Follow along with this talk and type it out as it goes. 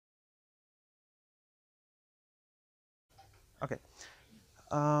Okay.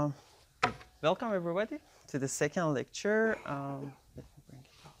 Um, Welcome everybody to the second lecture. Let me bring it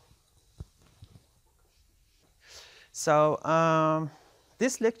up. So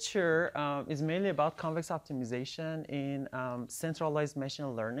this lecture is mainly about convex optimization in centralized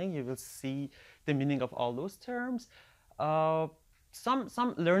machine learning. You will see the meaning of all those terms.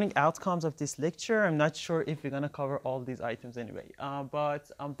 Some learning outcomes of this lecture. I'm not sure if we're going to cover all these items anyway. But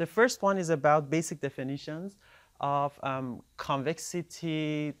the first one is about basic definitions of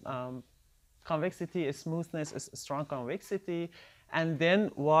convexity, smoothness, strong convexity, and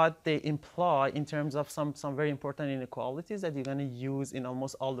then what they imply in terms of some very important inequalities that you're going to use in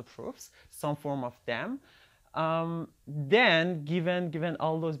almost all the proofs, some form of them. Then, given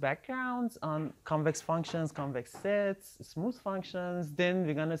all those backgrounds on convex functions, convex sets, smooth functions, then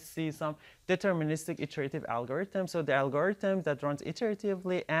we're going to see some deterministic iterative algorithms. So the algorithms that runs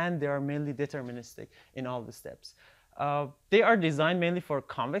iteratively, and they are mainly deterministic in all the steps. They are designed mainly for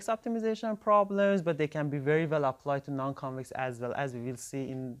convex optimization problems, but they can be very well applied to non-convex as well, as we will see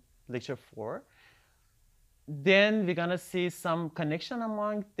in lecture 4. Then we're going to see some connection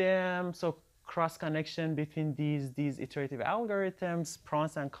among them. So cross connection between these iterative algorithms,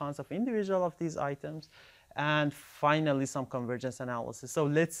 pros and cons of individual of these items, and finally some convergence analysis. So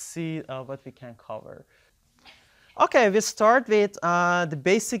let's see what we can cover. Okay, we start with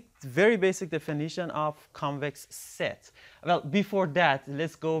the very basic definition of convex set. Well, before that,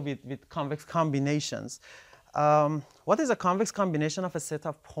 let's go with convex combinations. What is a convex combination of a set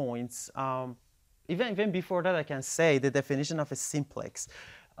of points? Even before that, I can say the definition of a simplex.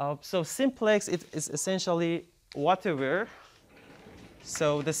 So simplex is essentially whatever.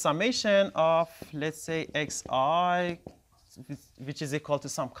 So the summation of, let's say, xi, which is equal to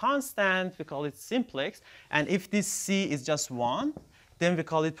some constant, we call it simplex. And if this C is just 1, then we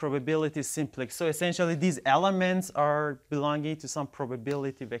call it probability simplex. So essentially, these elements are belonging to some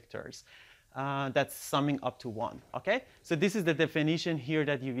probability vectors that's summing up to 1. Okay? So this is the definition here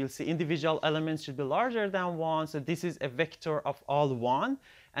that you will see. Individual elements should be larger than 1. So this is a vector of all 1.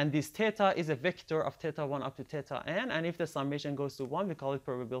 And this theta is a vector of theta 1 up to theta n. And if the summation goes to 1, we call it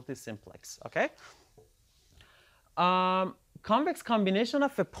probability simplex. Okay? Convex combination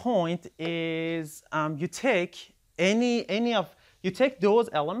of a point is you take you take those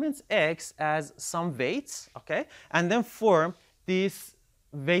elements x as some weights, okay, and then form this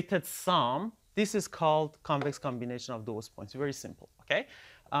weighted sum. This is called convex combination of those points. Very simple, okay.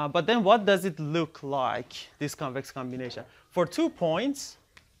 But then what does it look like, this convex combination? For 2 points,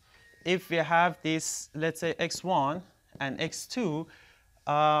 if we have this, let's say x1 and x2,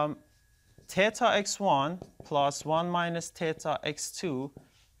 theta x1 plus 1 minus theta x2,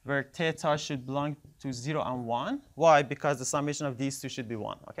 where theta should belong to 0 and 1. Why? Because the summation of these two should be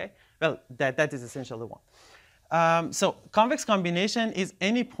 1. Okay? Well, that is essentially 1. So convex combination is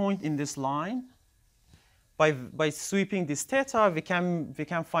any point in this line. By sweeping this theta, we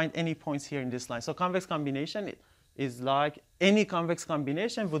can find any points here in this line. So convex combination is like any convex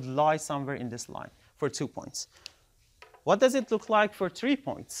combination would lie somewhere in this line for 2 points. What does it look like for 3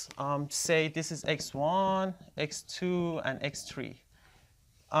 points? Say this is x1, x2, and x3.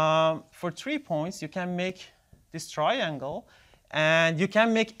 For 3 points, you can make this triangle. And you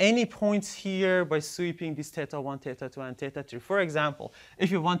can make any points here by sweeping this theta 1, theta 2, and theta 3. For example, if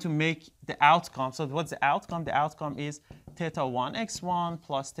you want to make the outcome, so what's the outcome? The outcome is theta 1 x1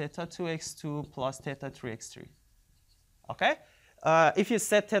 plus theta 2 x2 plus theta 3 x3. Okay? If you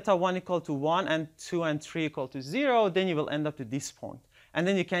set theta 1 equal to 1 and 2 and 3 equal to 0, then you will end up to this point. And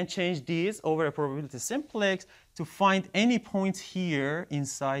then you can change these over a probability simplex to find any point here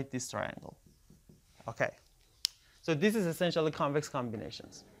inside this triangle. Okay. So this is essentially convex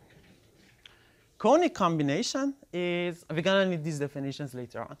combinations. Conic combination is, we're going to need these definitions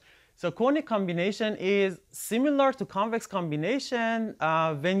later on. So conic combination is similar to convex combination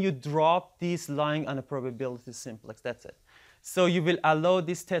when you drop these lying on a probability simplex. That's it. So you will allow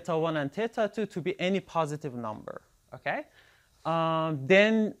this theta 1 and theta 2 to be any positive number. Okay?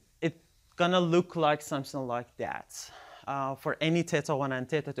 Then it's going to look like something like that for any theta 1 and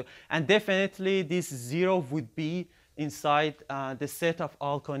theta 2. And definitely, this 0 would be inside the set of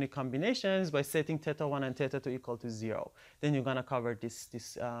all conic combinations by setting theta 1 and theta 2 equal to 0. Then you're going to cover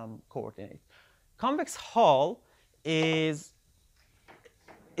this coordinate. Convex hull is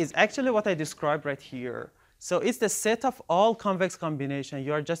actually what I described right here. So it's the set of all convex combination.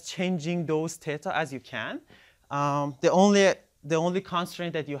 You are just changing those theta as you can. The only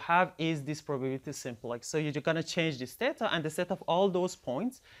constraint that you have is this probability simplex. So you're going to change this theta, and the set of all those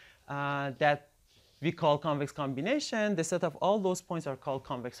points that we call convex combination. The set of all those points are called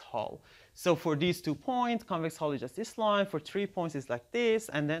convex hull. So for these 2 points, convex hull is just this line. For 3 points, it's like this.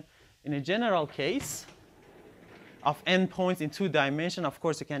 And then in a general case of n points in 2 dimensions, of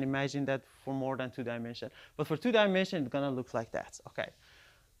course, you can imagine that for more than 2 dimensions. But for 2 dimensions, it's going to look like that. OK.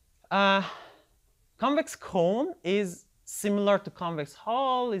 Convex cone is similar to convex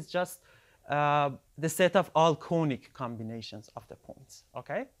hull. It's just the set of all conic combinations of the points.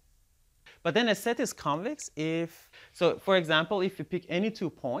 OK. But then a set is convex if, so for example, if you pick any 2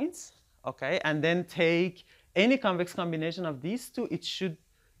 points, OK, and then take any convex combination of these 2, it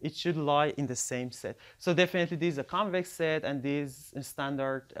should lie in the same set. So definitely this is a convex set, and this is a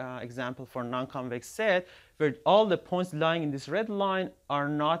standard example for non-convex set, where all the points lying in this red line are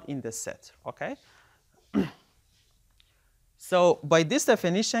not in the set. OK. So by this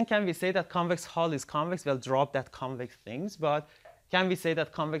definition, can we say that convex hull is convex? Well, drop that convex things, but can we say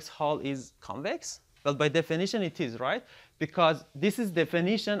that convex hull is convex? Well, by definition, it is, right? Because this is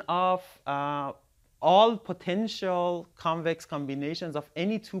definition of all potential convex combinations of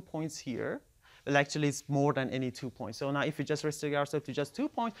any 2 points here. Well, actually, it's more than any 2 points. So now if we just restrict ourselves to just 2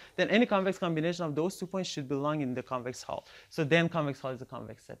 points, then any convex combination of those 2 points should belong in the convex hull. So then convex hull is a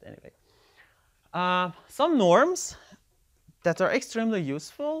convex set anyway. Some norms that are extremely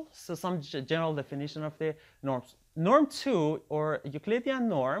useful. So some general definition of the norms. Norm 2, or Euclidean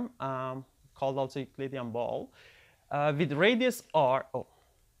norm, called also Euclidean ball, with radius r,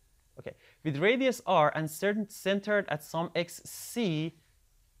 with radius r and centered at some xc,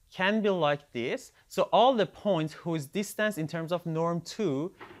 can be like this. So all the points whose distance in terms of norm 2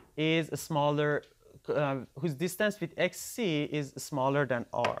 is smaller, whose distance with xc is smaller than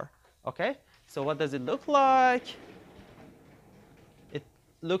r. Okay? So what does it look like? It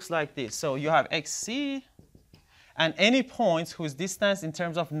looks like this. So you have xc, and any points whose distance in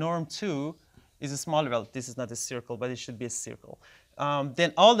terms of norm 2 is smaller. Well, this is not a circle, but it should be a circle.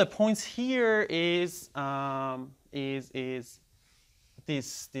 Then all the points here is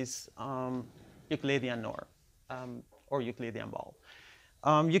this Euclidean norm or Euclidean ball.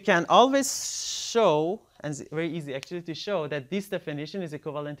 You can always show, and it's very easy actually to show, that this definition is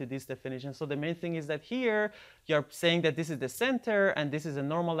equivalent to this definition. So the main thing is that here you're saying that this is the center and this is a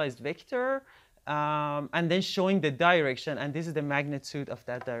normalized vector, and then showing the direction, and this is the magnitude of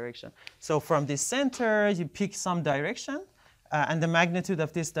that direction. So from this center, you pick some direction, and the magnitude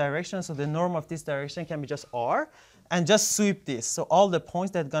of this direction, so the norm of this direction can be just r, and just sweep this. So all the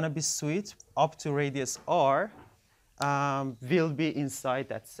points that are going to be swept up to radius r will be inside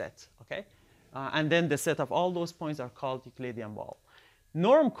that set. Okay? And then the set of all those points are called Euclidean ball.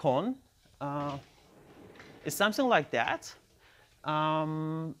 Norm cone is something like that.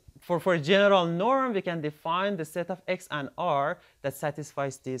 For a general norm, we can define the set of x and r that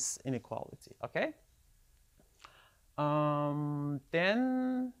satisfies this inequality. Okay?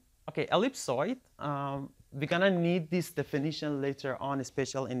 Then, okay, ellipsoid. We're going to need this definition later on,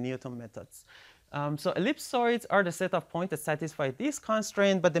 especially in Newton methods. So ellipsoids are the set of points that satisfy this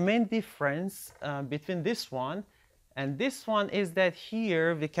constraint, but the main difference between this one and this one is that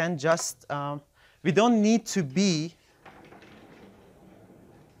here we can just, we don't need to be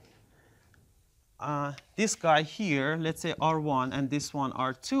this guy here, let's say R1, and this one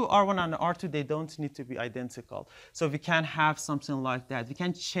R2. R1 and R2, they don't need to be identical. So we can have something like that. We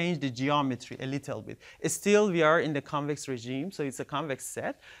can change the geometry a little bit. Still, we are in the convex regime, so it's a convex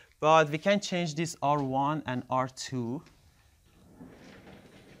set. But we can change this R1 and R2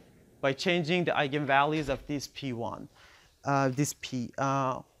 by changing the eigenvalues of this P1, this P.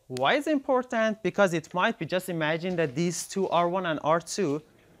 Why is it important? Because it might be, just imagine that these two R1 and R2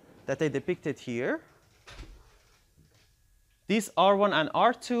 that I depicted here, these R1 and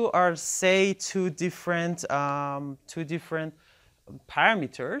R2 are, say, two different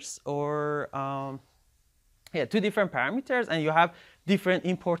parameters, or two different parameters, and you have different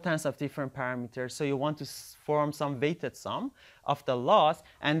importance of different parameters. So you want to form some weighted sum of the loss,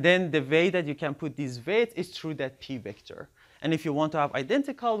 and then the way that you can put these weights is through that P vector. And if you want to have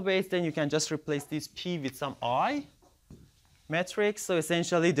identical weights, then you can just replace this P with some I matrix. So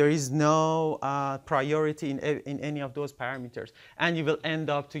essentially, there is no priority in any of those parameters, and you will end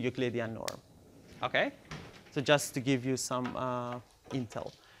up to Euclidean norm. Okay? So just to give you some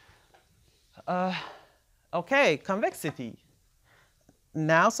intel. Okay, convexity.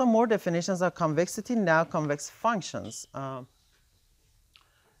 Now some more definitions of convexity, now convex functions.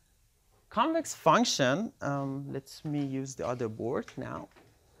 Convex function, let me use the other board now.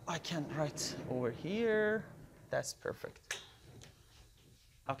 I can write over here. That's perfect.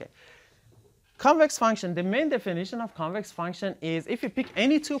 Okay. Convex function, the main definition of convex function is if you pick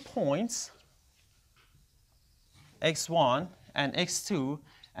any 2 points x1 and x2,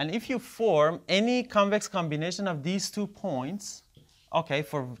 and if you form any convex combination of these 2 points, okay,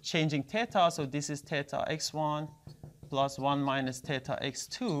 for changing theta, so this is theta x1 plus 1 minus theta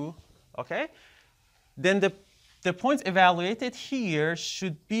x2, okay, then the points evaluated here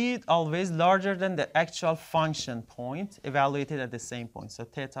should be always larger than the actual function point evaluated at the same point. So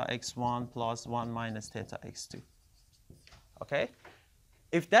theta x1 plus 1 minus theta x2. Okay?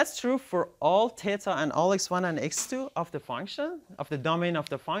 If that's true for all theta and all x1 and x2 of the function, of the domain of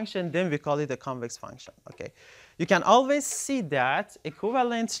the function, then we call it a convex function. Okay? You can always see that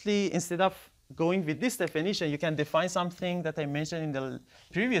equivalently, instead of going with this definition, you can define something that I mentioned in the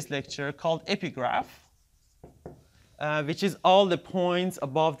previous lecture called epigraph. Which is all the points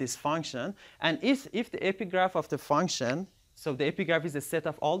above this function. And if the epigraph of the function, so the epigraph is a set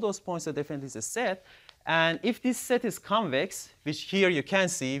of all those points, so definitely it's a set. And if this set is convex, which here you can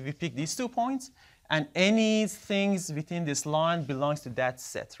see, we pick these 2 points, and any things within this line belongs to that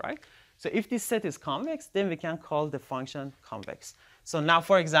set, right? So if this set is convex, then we can call the function convex. So now,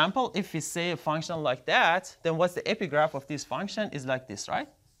 for example, if we say a function like that, then what's the epigraph of this function is like this, right?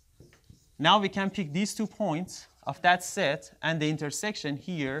 Now we can pick these 2 points of that set, and the intersection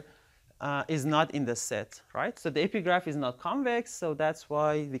here is not in the set, right? So the epigraph is not convex, so that's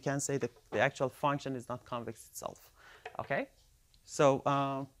why we can say that the actual function is not convex itself, okay? So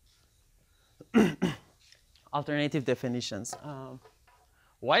alternative definitions.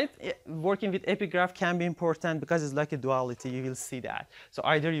 Why working with epigraph can be important? Because it's like a duality, you will see that. So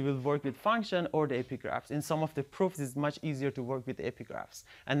either you will work with function or the epigraphs. In some of the proofs, it's much easier to work with the epigraphs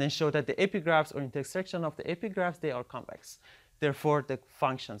and then show that the epigraphs or intersection of the epigraphs, they are convex. Therefore, the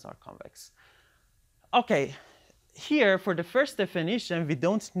functions are convex. Okay, here for the first definition, we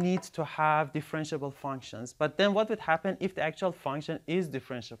don't need to have differentiable functions. But then what would happen if the actual function is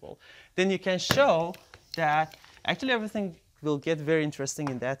differentiable? Then you can show that actually everything will get very interesting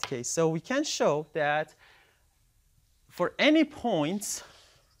in that case. So we can show that for any points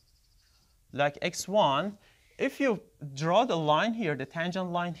like x1, if you draw the line here, the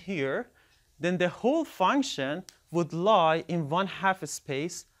tangent line here, then the whole function would lie in 1/2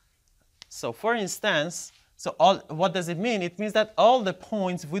 space. So for instance, what does it mean? It means that all the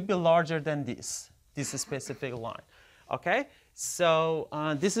points would be larger than this specific line. Okay? So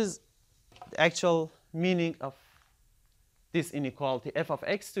this is the actual meaning of this inequality. F of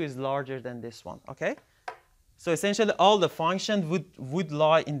x2 is larger than this one, okay? So essentially, all the functions would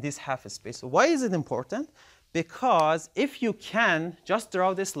lie in this half space. So why is it important? Because if you can just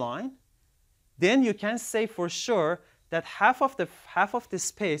draw this line, then you can say for sure that half of the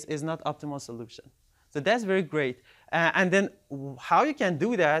space is not optimal solution. So that's very great. And then how you can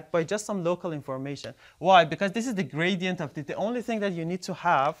do that? By just some local information. Why? Because this is the gradient of the only thing that you need to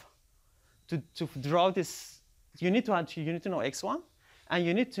have to draw this. You need to know x1, and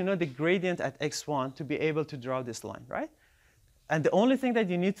you need to know the gradient at x1 to be able to draw this line, right? And the only thing that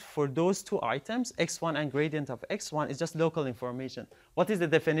you need for those 2 items, x1 and gradient of x1, is just local information. What is the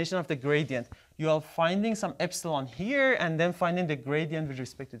definition of the gradient? You are finding some epsilon here, and then finding the gradient with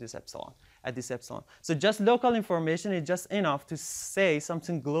respect to this epsilon, at this epsilon. So just local information is just enough to say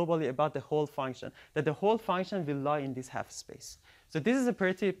something globally about the whole function, that the whole function will lie in this half space. So this is a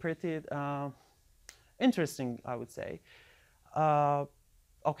pretty interesting, I would say.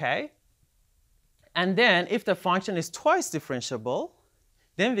 Okay. And then if the function is twice differentiable,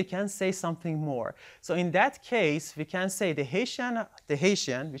 then we can say something more. So in that case, we can say the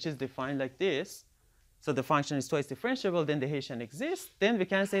Hessian, which is defined like this. So the function is twice differentiable, then the Hessian exists. Then we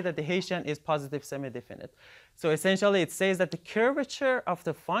can say that the Hessian is positive semi-definite. So essentially, it says that the curvature of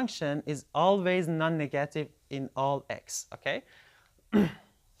the function is always non-negative in all x, okay?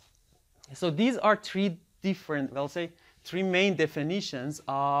 So these are 3 different, well, say, 3 main definitions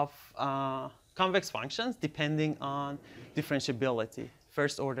of convex functions depending on differentiability,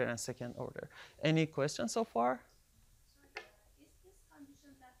 first order and second order. Any questions so far? So, is this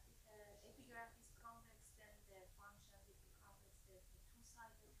condition that epigraph is convex, then the function will be convex, the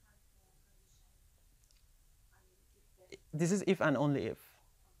two-sided condition? This is if and only if.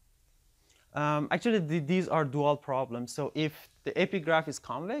 Actually, these are dual problems. So if the epigraph is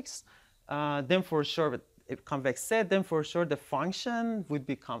convex, then for sure, if convex set, then for sure the function would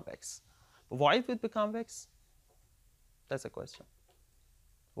be convex. Why it would be convex? That's a question.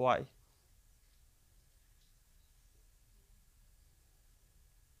 Why?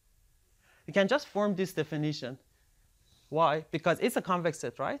 You can just form this definition. Why? Because it's a convex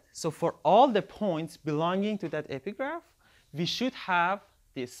set, right? So for all the points belonging to that epigraph, we should have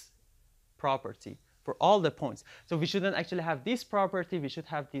this property for all the points. So we shouldn't actually have this property, we should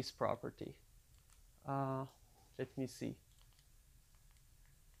have this property. let me see.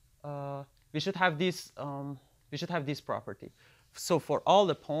 We should have this. We should have this property. So for all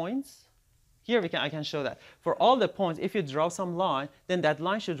the points, here I can show that for all the points, if you draw some line, then that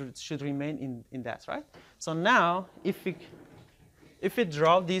line should remain in that, right? So now if we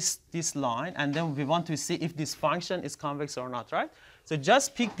draw this line and then we want to see if this function is convex or not, right? So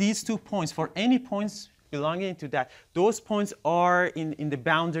just pick these 2 points for any points belonging to that. Those points are in the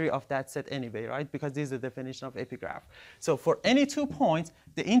boundary of that set anyway, right? Because this is the definition of epigraph. So for any 2 points,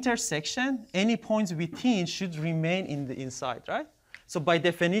 the intersection, any points within should remain in the inside, right? So by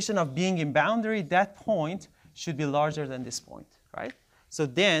definition of being in boundary, that point should be larger than this point, right? So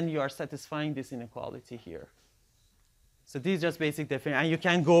then you are satisfying this inequality here. So this is just basic definition. And you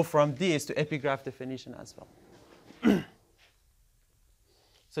can go from this to epigraph definition as well.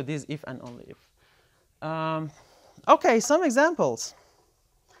 So this is if and only if. OK, some examples.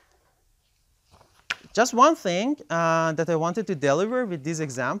 Just one thing that I wanted to deliver with these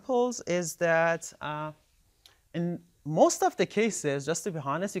examples is that in most of the cases, just to be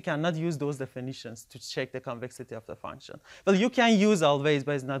honest, you cannot use those definitions to check the convexity of the function. Well, you can use always,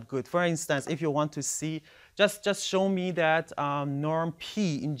 but it's not good. For instance, if you want to see, just show me that norm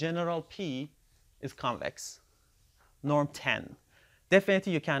P, in general P, is convex. Norm 10.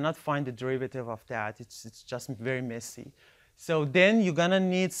 Definitely, you cannot find the derivative of that. It's just very messy. So then you're going to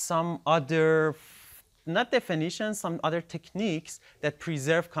need some other, not definitions, some other techniques that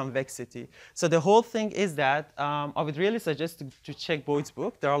preserve convexity. So the whole thing is that I would really suggest to check Boyd's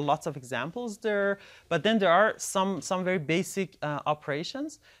book. There are lots of examples there. But then there are some very basic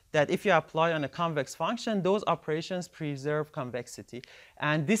operations that if you apply on a convex function, those operations preserve convexity.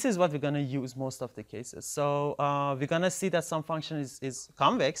 And this is what we're going to use most of the cases. So we're going to see that some function is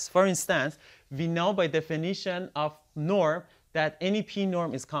convex. For instance, we know by definition of norm that any P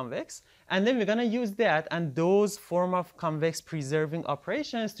norm is convex. And then we're going to use that and those form of convex preserving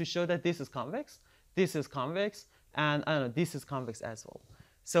operations to show that this is convex, and I don't know, this is convex as well.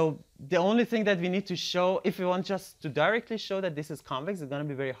 So the only thing that we need to show, if we want just to directly show that this is convex, it's going to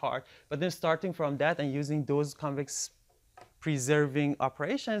be very hard. But then starting from that and using those convex preserving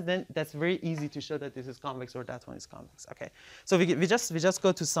operations, then that's very easy to show that this is convex or that one is convex. Okay. So we just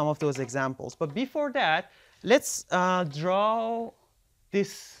go to some of those examples. But before that, let's draw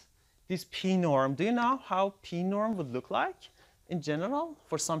this P norm. Do you know how P norm would look like in general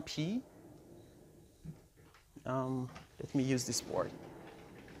for some P? Let me use this board.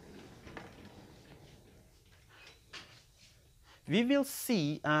 We will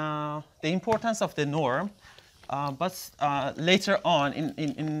see the importance of the norm, but later on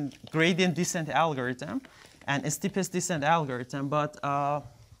in gradient descent algorithm and steepest descent algorithm. But to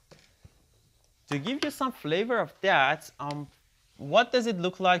give you some flavor of that, what does it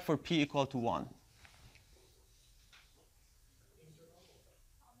look like for P equal to 1?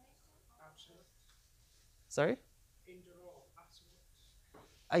 Sorry?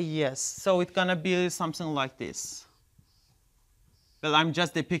 Yes, so it's going to be something like this. Well, I'm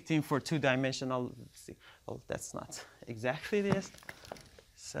just depicting for two-dimensional. Oh, that's not exactly this.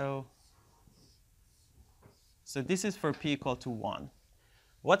 So this is for P equal to 1.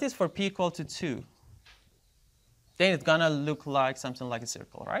 What is for P equal to 2? Then it's going to look like something like a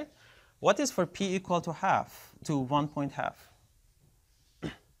circle, right? What is for P equal to half, to 1.5?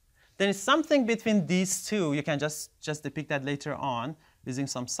 Then it's something between these two. You can just depict that later on using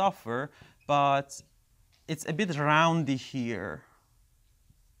some software. But it's a bit roundy here.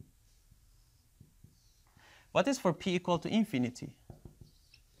 What is for P equal to infinity?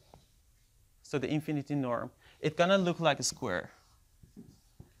 So the infinity norm. It's going to look like a square.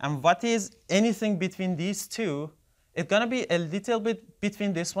 And what is anything between these two? It's going to be a little bit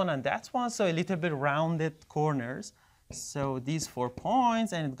between this one and that one, so a little bit rounded corners. So these 4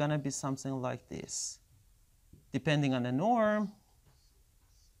 points, and it's going to be something like this, depending on the norm.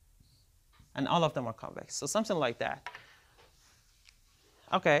 And all of them are convex, so something like that.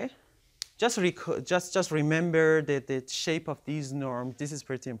 OK. Just remember the shape of these norms. This is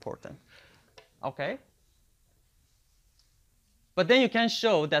pretty important. OK? But then you can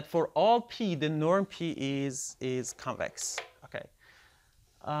show that for all P, the norm P is convex. OK.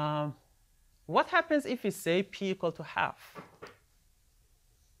 What happens if we say P equal to half?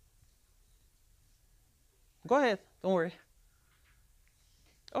 Go ahead. Don't worry.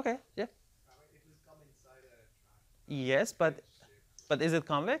 OK, yeah. It will come inside a triangle. Yes, but is it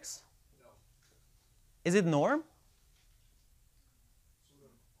convex? No. Is it norm? Yeah,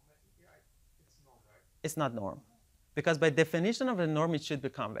 it's norm, right? It's not norm. Because by definition of the norm, it should be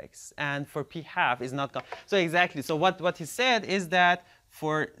convex. And for P half, it's not convex. So exactly. So what he said is that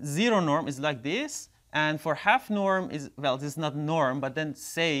for 0 norm is like this. And for half norm is, well, this is not norm, but then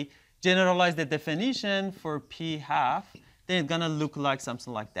say, generalize the definition for P half, then it's going to look like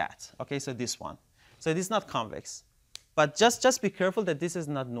something like that. Okay, so this one. So this is not convex. But just be careful that this is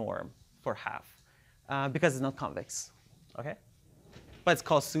not norm for half, because it's not convex. Okay? But it's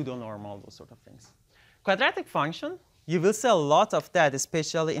called pseudo-norm, all those sort of things. Quadratic function, you will see a lot of that,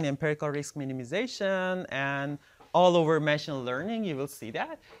 especially in empirical risk minimization and all over machine learning, you will see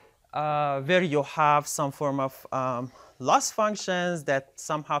that, where you have some form of loss functions that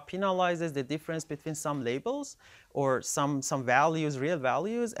somehow penalizes the difference between some labels or some values, real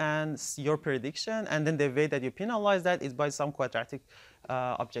values, and your prediction. And then the way that you penalize that is by some quadratic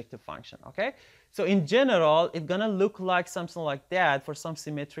objective function, okay? So in general, it's going to look like something like that for some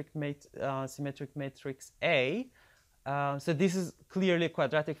symmetric matrix A. So this is clearly a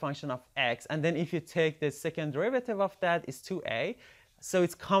quadratic function of x. And then if you take the second derivative of that, it's 2a. So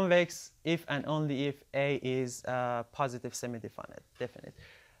it's convex if and only if A is positive semi-definite.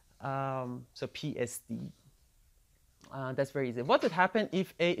 So PSD. That's very easy. What would happen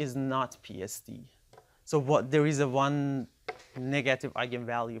if A is not PSD? So there is a one negative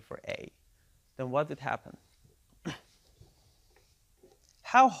eigenvalue for A. Then what would happen?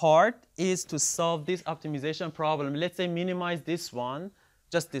 How hard is to solve this optimization problem? Let's say minimize this one,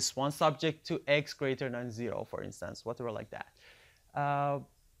 just this one, subject to x greater than 0, for instance, whatever like that.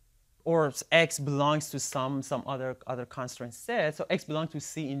 Or x belongs to some other constraint set. So x belongs to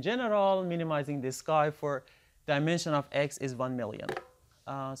C in general, minimizing this guy for dimension of x is 1 million.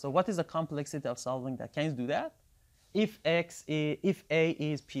 So what is the complexity of solving that? Can you do that? If A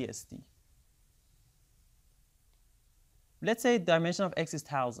is PSD. Let's say dimension of x is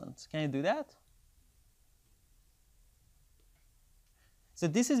 1,000. Can you do that? So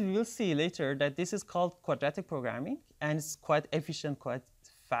this is, we will see later that this is called quadratic programming, and it's quite efficient, quite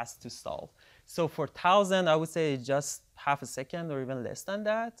fast to solve. So for 1,000, I would say just half a second or even less than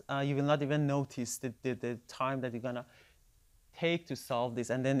that. You will not even notice the time that you're going to take to solve this,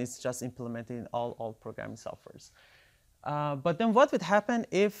 and then it's just implemented in all programming softwares. But then what would happen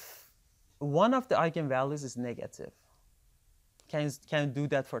if one of the eigenvalues is negative? Can you do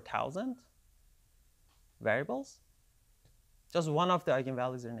that for 1,000 variables? Just one of the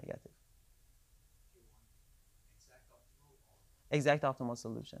eigenvalues are negative. Exact optimal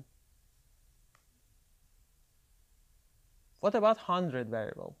solution. What about 100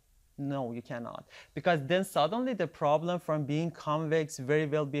 variable? No, you cannot. Because then suddenly the problem from being convex, very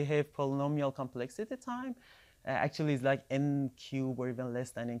well behaved polynomial complexity time, actually is like n cube or even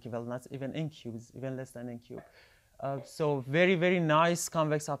less than n cube. Well, not even n cube, it's even less than n cube. So very, very nice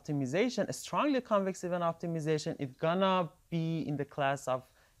convex optimization, a strongly convex even optimization. It's gonna be in the class of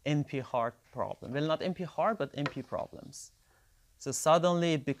NP hard problem. Well, not NP hard, but NP problems. So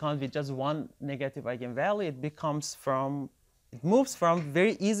suddenly it becomes with just one negative eigenvalue, it moves from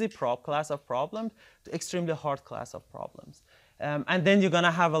very easy class of problems to extremely hard class of problems. And then you're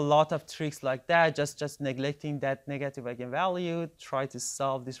gonna have a lot of tricks like that, just neglecting that negative eigenvalue, try to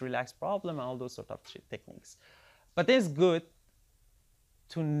solve this relaxed problem, and all those sort of techniques. But it's good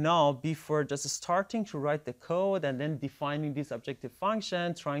to know before just starting to write the code and then defining this objective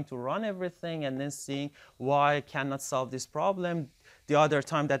function, trying to run everything, and then seeing why I cannot solve this problem. The other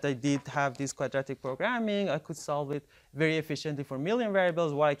time that I did have this quadratic programming, I could solve it very efficiently for 1,000,000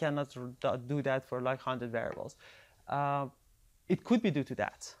 variables. Why I cannot do that for like 100 variables? It could be due to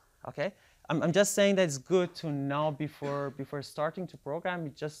that. Okay. I'm just saying that it's good to know before starting to program.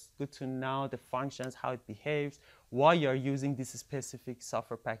 It's just good to know the functions, how it behaves, why you're using this specific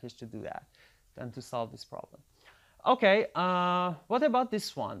software package to do that, and to solve this problem. Okay, what about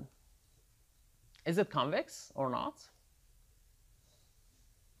this one? Is it convex or not?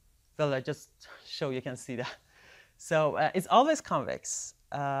 Well, I just show you can see that. So it's always convex.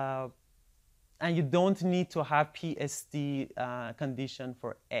 And you don't need to have PSD condition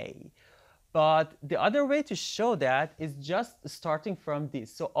for A. But the other way to show that is just starting from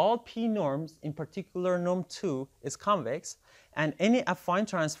this. So all P norms, in particular norm 2, is convex. And any affine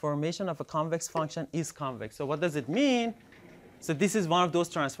transformation of a convex function is convex. So what does it mean? So this is one of those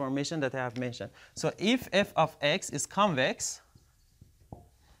transformations that I have mentioned. So if f of x is convex,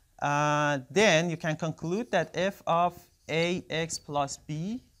 then you can conclude that f of ax plus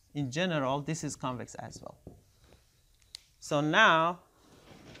b, in general, this is convex as well. So now,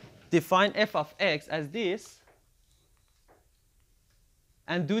 define f of x as this,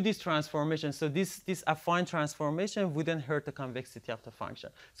 and do this transformation. So this affine transformation wouldn't hurt the convexity of the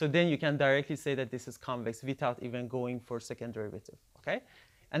function. So then you can directly say that this is convex without even going for second derivative. Okay?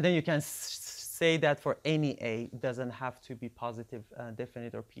 And then you can say that for any a, it doesn't have to be positive,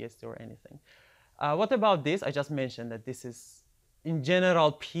 definite, or PSD or anything. What about this? I just mentioned that this is, in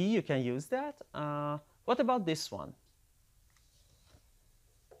general, P, you can use that. What about this one?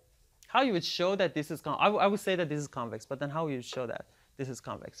 How you would show that this is, I would say that this is convex, but then how you would show that this is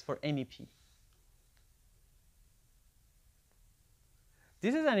convex for any P?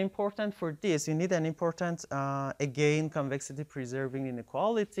 This is an important, for this, you need an important, again, convexity preserving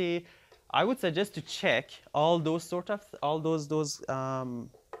inequality. I would suggest to check all those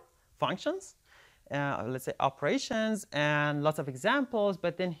functions, let's say operations, and lots of examples.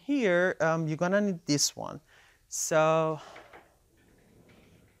 But then here, you're going to need this one. So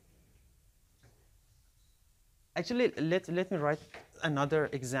actually, let me write another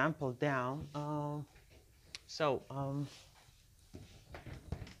example down.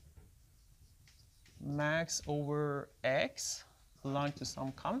 Max over x belong to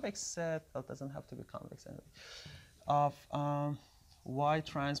some convex set, well, it doesn't have to be convex anyway, of y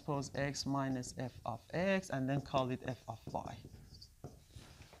transpose x minus f of x, and then call it f of y.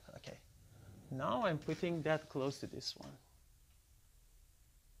 Okay. Now I'm putting that close to this one.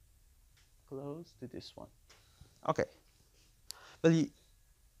 Close to this one. Okay. Well,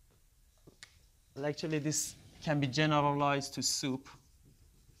 actually, this can be generalized to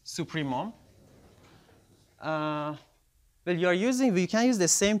supremum. Well, you can use the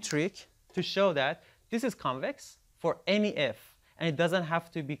same trick to show that this is convex for any f, and it doesn't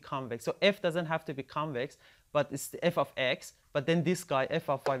have to be convex. So f doesn't have to be convex, but it's the f of x. But then this guy, f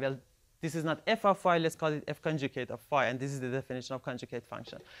of y, well, this is not f of y, let's call it f conjugate of y, and this is the definition of conjugate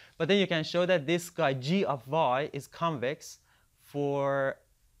function. But then you can show that this guy, g of y, is convex for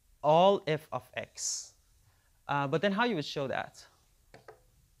all f of x. But then how you would show that?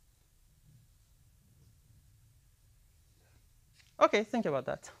 Okay, think about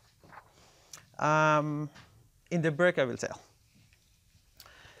that. In the break, I will tell.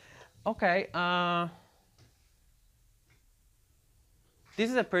 Okay.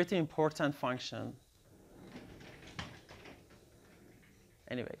 This is a pretty important function.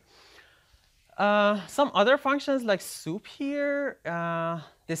 Anyway. Some other functions like sup here,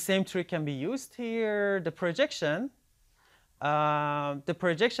 the same trick can be used here. The projection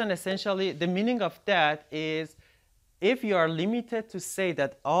essentially, the meaning of that is if you are limited to say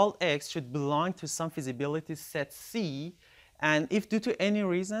that all x should belong to some feasibility set C, and if due to any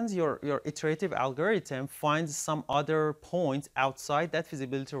reasons your iterative algorithm finds some other point outside that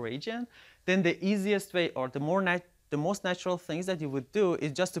feasibility region, then the easiest way or the most natural things that you would do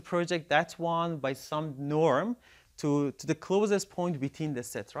is just to project that one by some norm to the closest point within the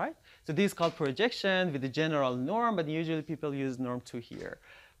set, right? So this is called projection with the general norm, but usually people use norm 2 here.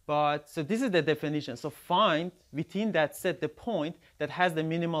 But so this is the definition. So find within that set the point that has the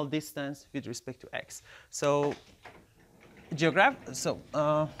minimal distance with respect to x. So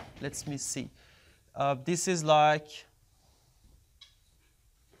let me see. This is like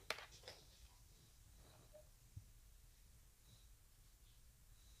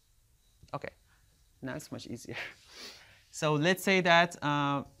okay. Now it's much easier. So let's say that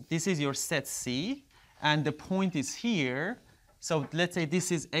this is your set C, and the point is here. So let's say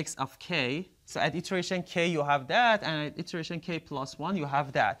this is x of k. So at iteration k, you have that, and at iteration k plus 1, you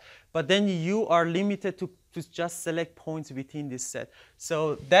have that. But then you are limited to just select points within this set.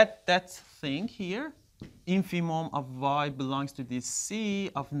 So that thing here, infimum of y belongs to this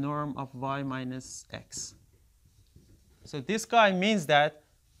C of norm of y minus x. So this guy means that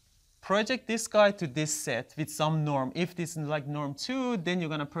project this guy to this set with some norm. If this is like norm 2, then you're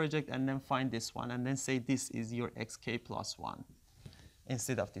going to project and then find this one, and then say this is your xk plus 1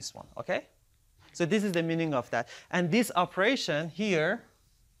 instead of this one, okay? So this is the meaning of that. And this operation here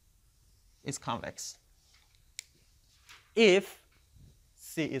is convex if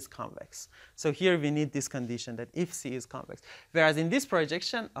C is convex. So here we need this condition that if C is convex. Whereas in this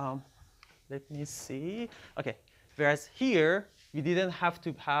projection, let me see. Okay, whereas here, we didn't have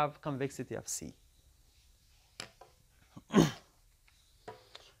to have convexity of C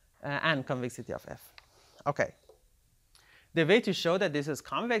and convexity of F. Okay. The way to show that this is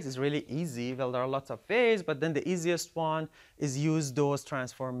convex is really easy. Well, there are lots of ways, but then the easiest one is use those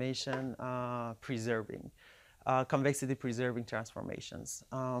transformation preserving, convexity preserving transformations.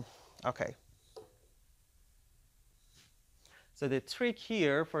 Okay. So the trick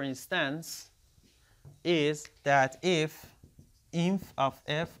here, for instance, is that if inf of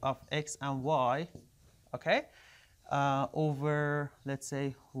f of x and y, okay, over, let's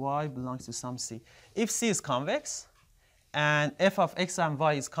say, y belongs to some C. If C is convex, and f of x and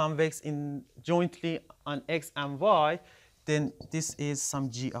y is convex in jointly on x and y, then this is some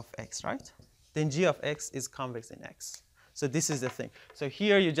g of x, right? Then g of x is convex in x. So this is the thing. So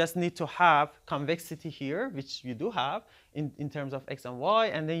here you just need to have convexity here, which you do have in terms of x and y,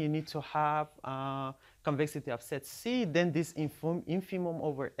 and then you need to have convexity of set C. Then this infimum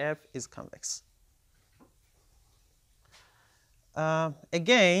over f is convex.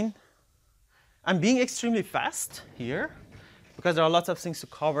 Again, I'm being extremely fast here because there are lots of things to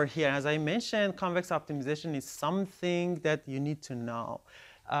cover here. As I mentioned, convex optimization is something that you need to know.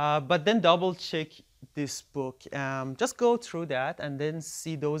 But then double check this book. Just go through that and then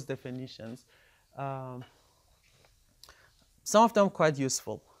see those definitions. Some of them quite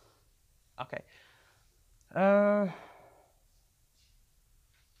useful. Okay.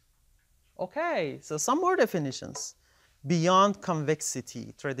 Okay, so some more definitions beyond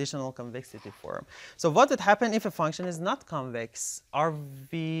convexity, traditional convexity form. So what would happen if a function is not convex? Are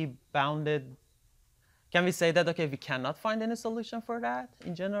we bounded? Can we say that, okay, we cannot find any solution for that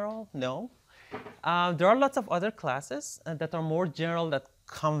in general? No. There are lots of other classes that are more general than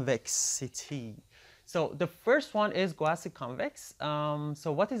convexity. So the first one is quasi-convex.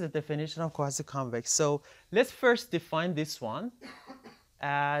 So what is the definition of quasi-convex? So let's first define this one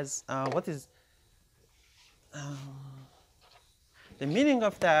as what is the meaning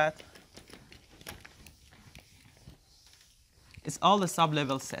of that is all the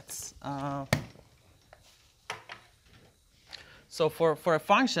sub-level sets. So for a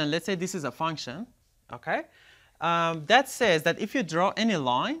function, let's say this is a function, okay? That says that if you draw any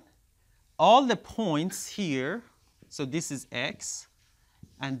line, all the points here, so this is x,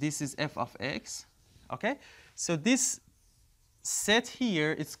 and this is f of x, okay? So this set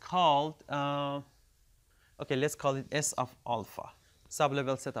here is called, okay, let's call it S of alpha,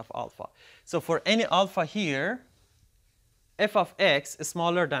 sub-level set of alpha. So for any alpha here, f of x is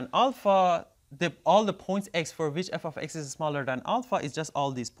smaller than alpha. All the points x for which f of x is smaller than alpha is just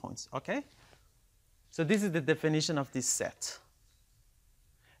all these points, okay? So this is the definition of this set.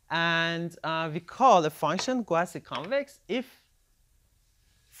 And we call a function quasi-convex if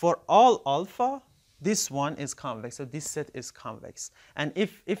for all alpha, this one is convex. So this set is convex. And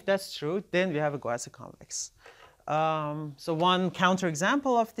if that's true, then we have a quasi-convex. So one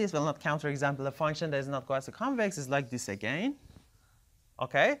counterexample of this, well, not counterexample, a function that is not quasi-convex is like this again.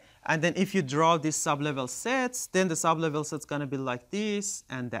 Okay, and then if you draw these sub-level sets, then the sub-level set's going to be like this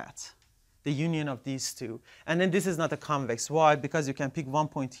and that, the union of these two. And then this is not a convex. Why? Because you can pick one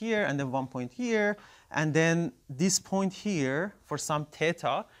point here and then one point here, and then this point here for some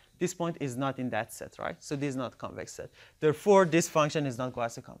theta, this point is not in that set, right? So this is not a convex set. Therefore, this function is not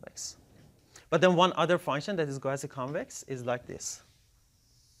quasi-convex. But then one other function that is quasi-convex is like this.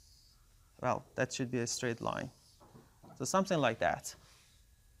 Well, that should be a straight line. So something like that.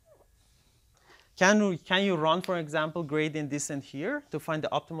 Can you run, for example, gradient descent here to find the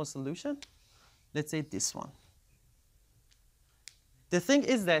optimal solution? Let's say this one. The thing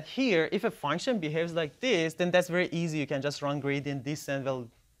is that here, if a function behaves like this, then that's very easy. You can just run gradient descent. Well,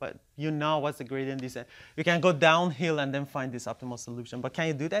 but you know what's the gradient descent. You can go downhill and then find this optimal solution. But can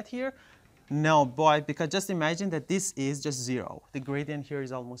you do that here? No, boy, because just imagine that this is just 0. The gradient here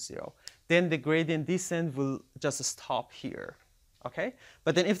is almost 0. Then the gradient descent will just stop here. Okay?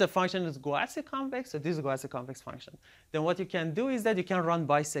 But then if the function is quasi-convex, so this is a quasi-convex function, then what you can do is that you can run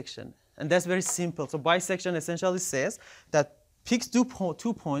bisection. And that's very simple. So bisection essentially says that pick 2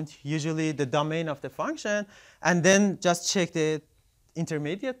 points, usually the domain of the function, and then just check the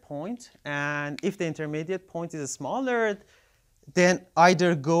intermediate point. And if the intermediate point is smaller, then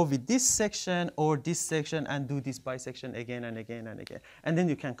either go with this section or this section and do this bisection again and again and again. And then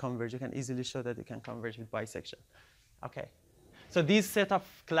you can converge. You can easily show that you can converge with bisection. Okay. So these set of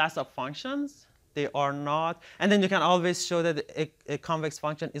class of functions, they are not, and then you can always show that a convex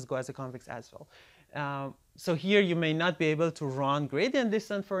function is quasi-convex as well. So here you may not be able to run gradient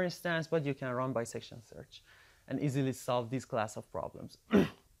descent, for instance, but you can run bisection search and easily solve these class of problems.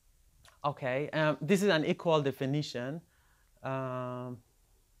 Okay, this is an equal definition of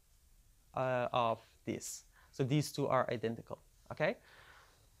this. So these two are identical, okay?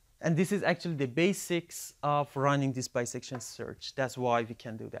 And this is actually the basics of running this bisection search. That's why we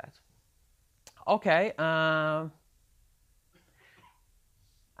can do that. Okay.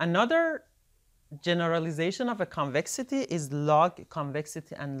 Another generalization of a convexity is log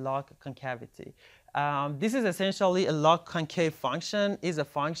convexity and log concavity. This is essentially a log concave function is a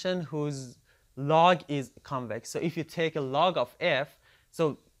function whose log is convex. So if you take a log of f,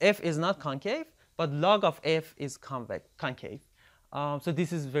 so f is not concave, but log of f is concave. So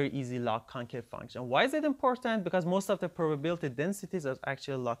this is very easy log concave function. Why is it important? Because most of the probability densities are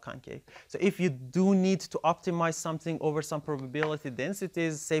actually log concave. So if you do need to optimize something over some probability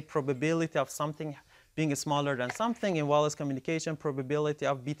densities, say probability of something being smaller than something. In wireless communication, probability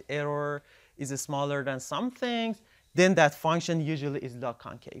of bit error is smaller than something. Then that function usually is log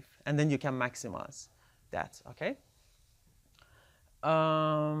concave. And then you can maximize that, OK?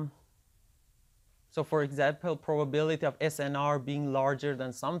 So for example, probability of SNR being larger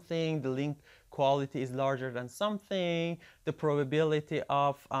than something, the link quality is larger than something, the probability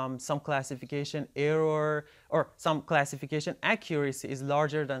of some classification error or some classification accuracy is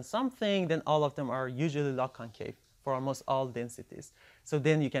larger than something, then all of them are usually log concave for almost all densities. So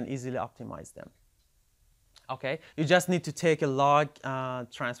then you can easily optimize them. Okay, you just need to take a log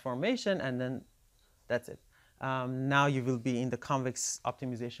transformation and then that's it. Now you will be in the convex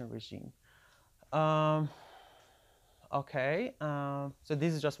optimization regime. Okay, so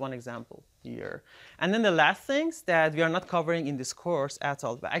this is just one example here. And then the last things that we are not covering in this course at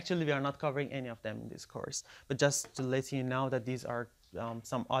all, but actually we are not covering any of them in this course, but just to let you know that these are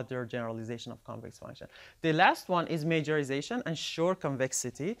some other generalization of convex function. The last one is majorization and Shor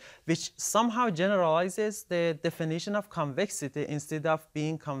convexity, which somehow generalizes the definition of convexity. Instead of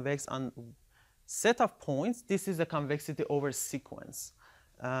being convex on set of points, this is a convexity over sequence.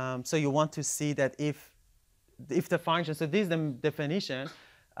 So you want to see that if the function, so this is the definition,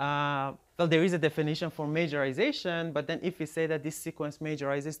 well, there is a definition for majorization, but then if we say that this sequence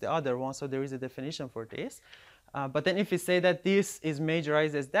majorizes the other one, so there is a definition for this. But then if we say that this is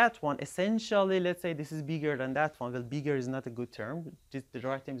majorizes that one, essentially, let's say this is bigger than that one. Well, bigger is not a good term. The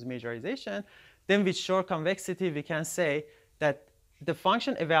right term is majorization. Then with Shor convexity, we can say that the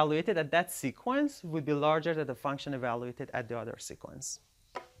function evaluated at that sequence would be larger than the function evaluated at the other sequence.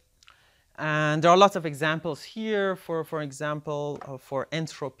 And there are lots of examples here. For example, for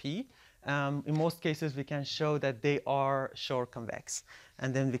entropy, in most cases, we can show that they are Shor convex.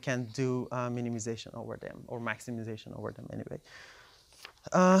 And then we can do minimization over them or maximization over them anyway.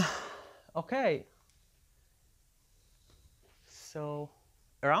 OK. So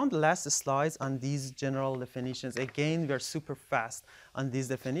around the last slides on these general definitions, again, we are super fast on these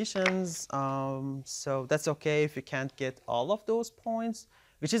definitions. So that's OK if you can't get all of those points,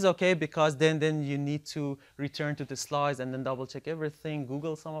 which is OK because then you need to return to the slides and then double check everything,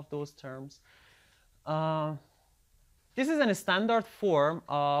 Google some of those terms. This is a standard form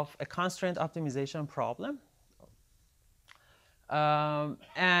of a constraint optimization problem.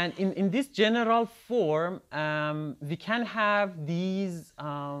 And in this general form, we can have these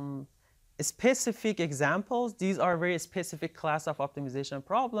specific examples. These are very specific class of optimization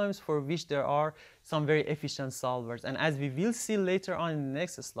problems for which there are some very efficient solvers. And as we will see later on in the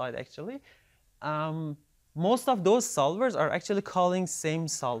next slide, actually, most of those solvers are actually calling same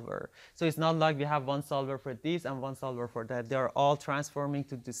solver. So it's not like we have one solver for this and one solver for that. They are all transforming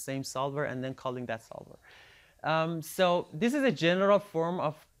to the same solver and then calling that solver. So this is a general form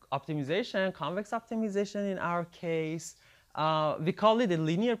of optimization, convex optimization in our case. We call it a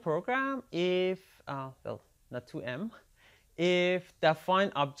linear program if, well, not 2M, if the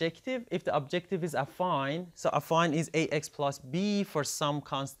affine objective, if the objective is affine, so affine is ax plus b for some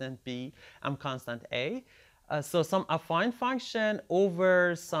constant b and constant a. So some affine function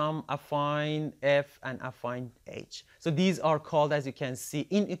over some affine f and affine h. So these are called, as you can see,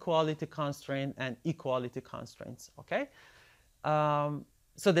 inequality constraint and equality constraints. Okay.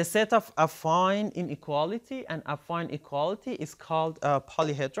 So the set of affine inequality and affine equality is called a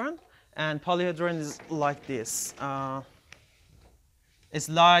polyhedron, and polyhedron is like this. It's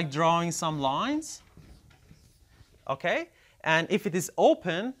like drawing some lines. Okay, and if it is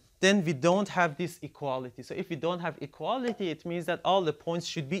open, then we don't have this equality. So if we don't have equality, it means that all the points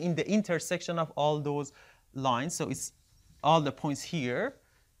should be in the intersection of all those lines. So it's all the points here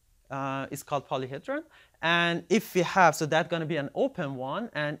is called polyhedron. And if we have, so that's going to be an open one.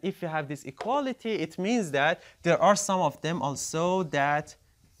 And if we have this equality, it means that there are some of them also that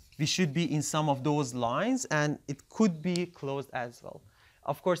we should be in some of those lines. And it could be closed as well.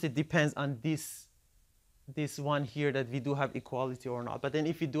 Of course, it depends on this one here that we do have equality or not. But then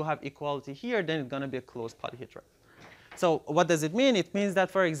if we do have equality here, then it's going to be a closed polyhedron. So what does it mean? It means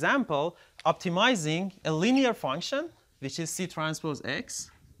that, for example, optimizing a linear function, which is C transpose X,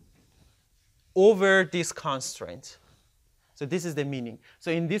 over this constraint. So this is the meaning.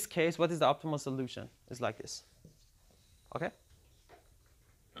 So in this case, what is the optimal solution? It's like this. OK?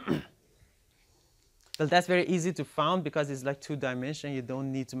 Well, that's very easy to find because it's like 2-dimensional. You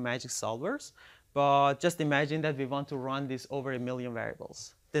don't need to magic solvers. But just imagine that we want to run this over 1 million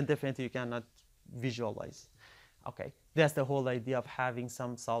variables. Then definitely you cannot visualize. OK, that's the whole idea of having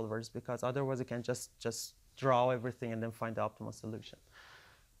some solvers, because otherwise you can just draw everything and then find the optimal solution.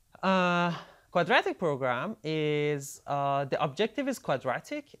 Quadratic program is, the objective is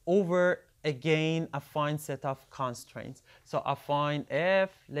quadratic over again, affine set of constraints. So affine f,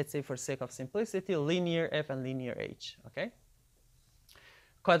 let's say for sake of simplicity, linear f and linear h, okay?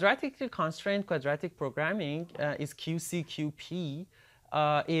 Quadratically constrained quadratic programming is QCQP,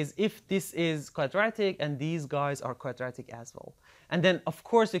 is if this is quadratic and these guys are quadratic as well. And then, of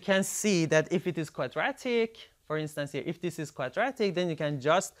course, you can see that if it is quadratic, for instance here, if this is quadratic, then you can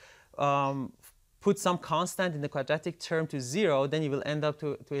just put some constant in the quadratic term to 0, then you will end up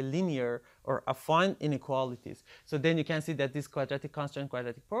to a linear or affine inequalities. So then you can see that this quadratic constraint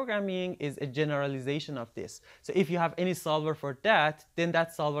quadratic programming is a generalization of this. So if you have any solver for that, then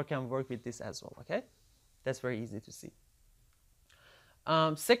that solver can work with this as well, okay? That's very easy to see.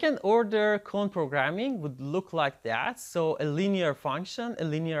 Second order cone programming would look like that. So a linear function, a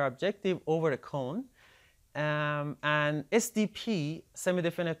linear objective over a cone. And SDP,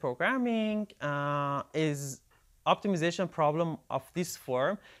 semi-definite programming, is optimization problem of this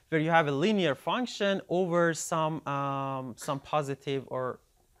form, where you have a linear function over some positive or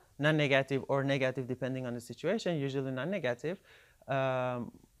non-negative or negative, depending on the situation, usually non-negative,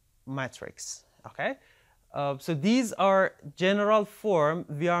 matrix, okay? So these are general form.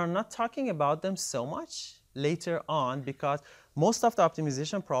 We are not talking about them so much later on because most of the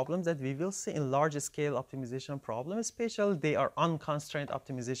optimization problems that we will see in large scale optimization problem, especially, they are unconstrained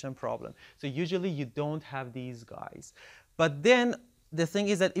optimization problem. So usually you don't have these guys. But then the thing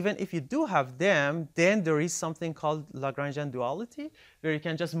is that even if you do have them, then there is something called Lagrangian duality, where you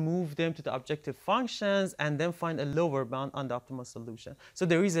can just move them to the objective functions and then find a lower bound on the optimal solution. So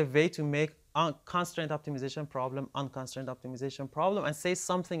there is a way to make constraint optimization problem, unconstrained optimization problem, and say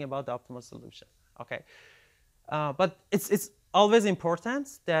something about the optimal solution, okay? But it's always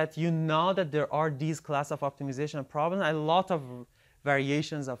important that you know that there are these class of optimization problems, a lot of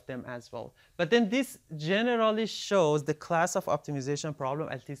variations of them as well. But then this generally shows the class of optimization problem,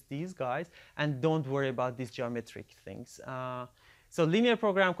 at least these guys, and don't worry about these geometric things. So linear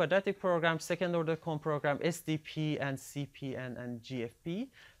program, quadratic program, second order cone program, SDP and CP and GFP,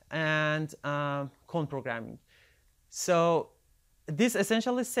 and cone programming. So this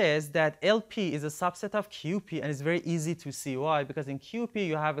essentially says that LP is a subset of QP, and it's very easy to see why, because in QP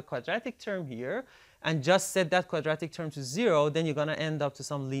you have a quadratic term here, and just set that quadratic term to 0, then you're going to end up to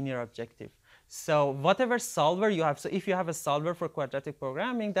some linear objective. So whatever solver you have, so if you have a solver for quadratic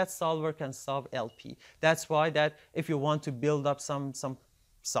programming, that solver can solve LP. That's why that if you want to build up some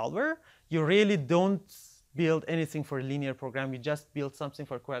solver, you really don't build anything for linear program. You just build something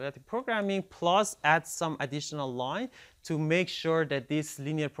for quadratic programming, plus add some additional line to make sure that this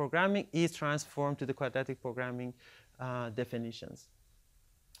linear programming is transformed to the quadratic programming definitions.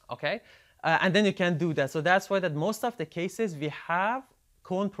 Okay, and then you can do that. So that's why that most of the cases we have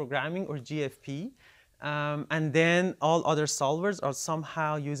cone programming or GFP, and then all other solvers are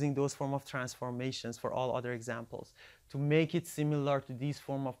somehow using those form of transformations for all other examples to make it similar to these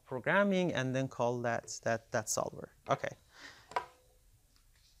form of programming, and then call that solver. Okay.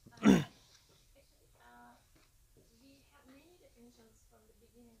 Actually, we have many definitions from the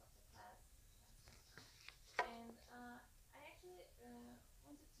beginning of the class, and I actually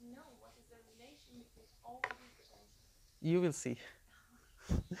wanted to know what is the relation between all these definitions. You will see.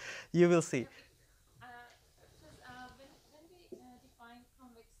 You will see. Because when we define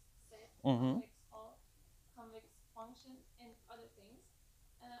convex set, Mm-hmm. convex all, convex function, and other things,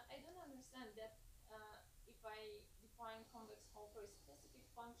 I don't understand that if I define convex hull for a specific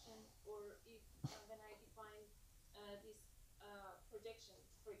function, or if when I define this projection,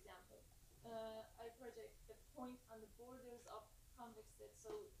 for example, I project the point on the borders of convex set.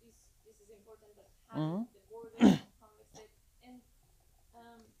 So this is important, that having the borders of convex set, and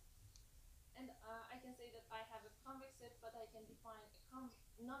I can say that I have a convex set, but I can define a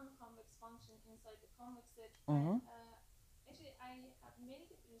non-convex function inside the convex set. Actually, I have many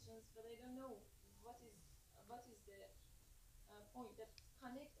definitions, but I don't know what is the point that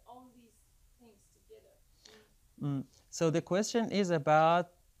connect all these things together. So the question is about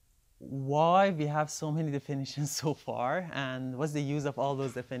why we have so many definitions so far, and what's the use of all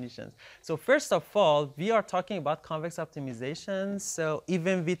those definitions. So first of all, we are talking about convex optimizations. So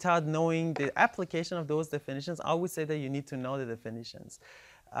even without knowing the application of those definitions, I would say that you need to know the definitions.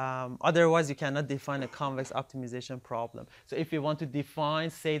 Otherwise, you cannot define a convex optimization problem. So if you want to define,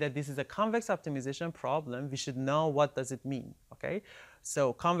 say that this is a convex optimization problem, we should know what does it mean, okay?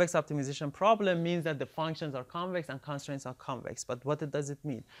 So convex optimization problem means that the functions are convex and constraints are convex. But what does it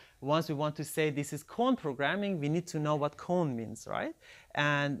mean? Once we want to say this is cone programming, we need to know what cone means, right?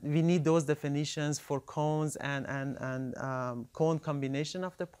 And we need those definitions for cones and cone combination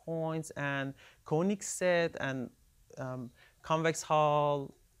of the points and conic set and convex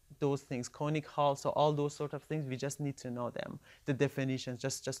hull, those things, conic hull, so all those sort of things, we just need to know them, the definitions,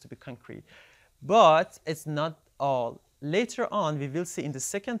 just to be concrete. But it's not all. Later on, we will see in the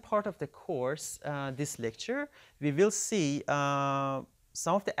second part of the course, this lecture, we will see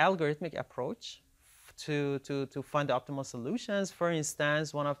some of the algorithmic approach to find the optimal solutions. For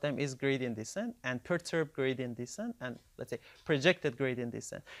instance, one of them is gradient descent and perturbed gradient descent and let's say projected gradient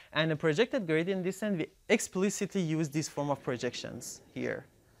descent. And in projected gradient descent, we explicitly use this form of projections here.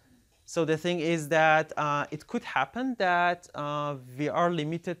 So the thing is that it could happen that we are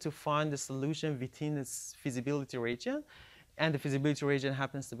limited to find the solution within this feasibility region, and the feasibility region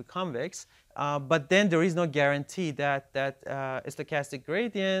happens to be convex. But then there is no guarantee that stochastic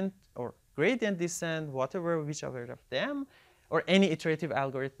gradient or gradient descent, whichever of them, or any iterative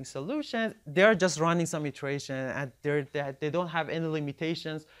algorithmic solutions, they're just running some iteration, and they don't have any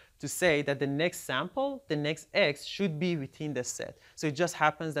limitations to say that the next sample, the next x, should be within the set. So it just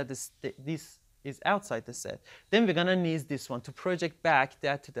happens that this is outside the set. Then we're going to need this one to project back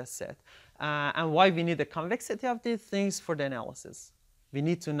that to the set. And why we need the convexity of these things for the analysis. We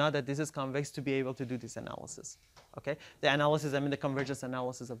need to know that this is convex to be able to do this analysis. Okay? The analysis, I mean the convergence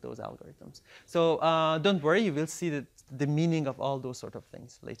analysis of those algorithms. So don't worry, you will see the meaning of all those sort of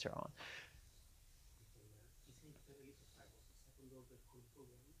things later on.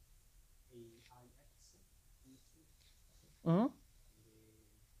 Mm-hmm.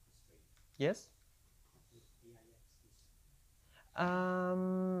 Yes?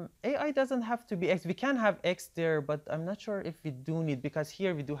 AI doesn't have to be x. We can have x there, but I'm not sure if we do need, because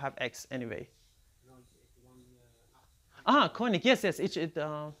here we do have x anyway. Conic. Yes, yes.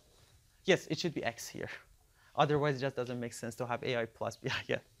 Yes, it should be x here. Otherwise, it just doesn't make sense to have AI plus bi.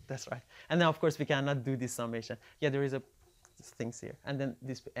 Yeah, that's right. And now, of course, we cannot do this summation. Yeah, there is things here, and then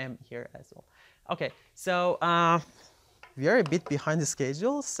this m here as well. Okay, so we are a bit behind the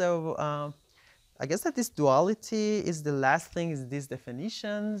schedule. So I guess that this duality is the last thing, is these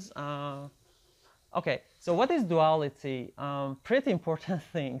definitions. Okay, so what is duality? Pretty important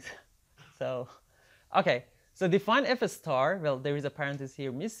things. So, okay. So define f star, well, there is a parenthesis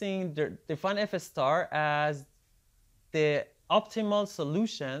here missing. Define f star as the optimal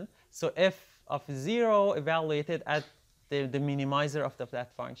solution. So f of 0 evaluated at the minimizer of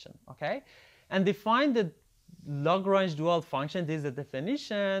that function, okay? And define the Lagrange dual function. This is the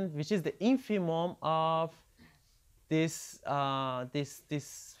definition, which is the infimum of this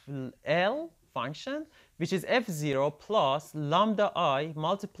L function, which is f0 plus lambda I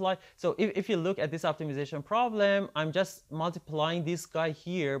multiply. So if you look at this optimization problem, I'm just multiplying this guy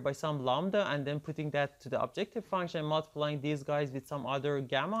here by some lambda and then putting that to the objective function, multiplying these guys with some other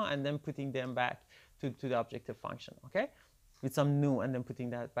gamma and then putting them back to the objective function, okay? With some nu and then putting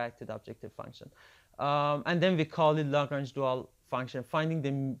that back to the objective function. And then we call it Lagrange dual function, finding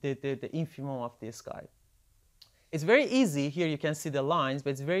the infimum of this guy. It's very easy. Here you can see the lines, but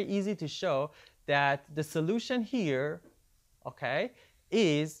it's very easy to show that the solution here, okay,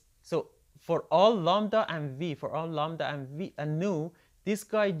 is, so for all lambda and v, and nu, this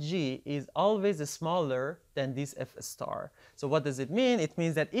guy g is always smaller than this f star. So what does it mean? It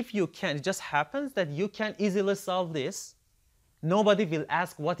means that if you can, it just happens that you can easily solve this. Nobody will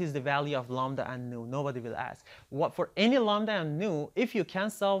ask what is the value of lambda and nu. Nobody will ask. What, for any lambda and nu, if you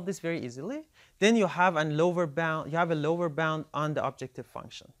can solve this very easily, then you have a lower bound. You have a lower bound on the objective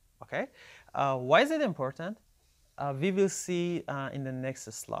function. Okay. Why is it important? We will see in the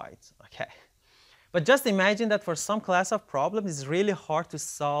next slide. Okay. But just imagine that for some class of problems, it's really hard to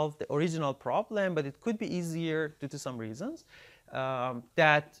solve the original problem, but it could be easier due to some reasons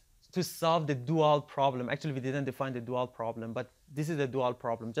to solve the dual problem. Actually, we didn't define the dual problem, but this is the dual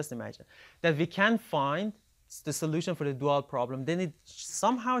problem. Just imagine that we can find the solution for the dual problem. Then it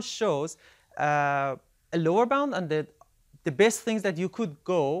somehow shows a lower bound and the best things that you could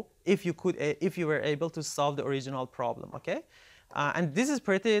go if you were able to solve the original problem. Okay, and this is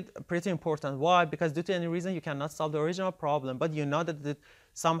pretty important. Why? Because due to any reason you cannot solve the original problem, but you know that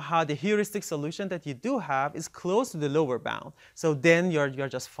somehow the heuristic solution that you do have is close to the lower bound. So then you're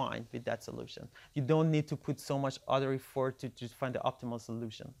just fine with that solution. You don't need to put so much other effort to find the optimal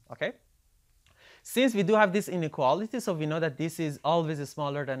solution. Okay. Since we do have this inequality, so we know that this is always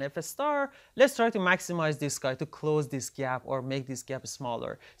smaller than f star, let's try to maximize this guy to close this gap or make this gap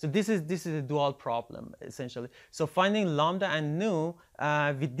smaller. So this is a dual problem, essentially. So finding lambda and nu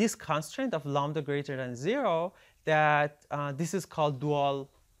with this constraint of lambda greater than 0, that this is called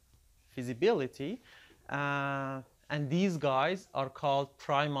dual feasibility. And these guys are called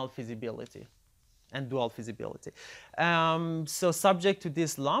primal feasibility and dual feasibility. So subject to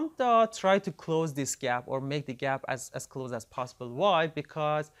this lambda, try to close this gap or make the gap as close as possible. Why?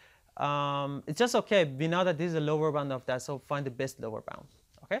 Because It's just okay. We know that this is a lower bound of that, so find the best lower bound.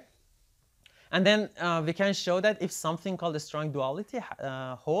 Okay. And then we can show that if something called a strong duality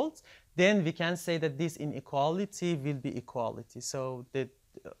holds, then we can say that this inequality will be equality. So that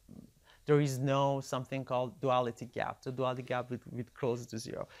there is no something called duality gap. So duality gap with closer to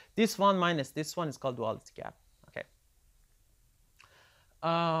 0. This one minus this one is called duality gap. Okay.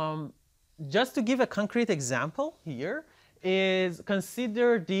 Just to give a concrete example here is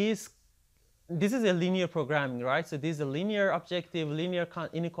consider this. This is a linear programming, right? So this is a linear objective, linear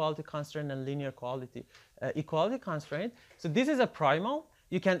inequality constraint, and linear equality constraint. So this is a primal.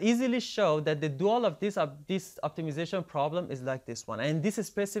 You can easily show that the dual of this optimization problem is like this one. And in this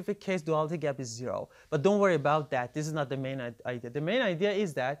specific case, duality gap is 0. But don't worry about that. This is not the main idea. The main idea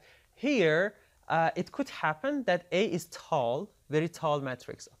is that here, it could happen that A is tall, very tall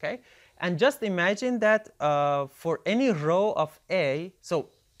matrix, okay? And just imagine that for any row of A, so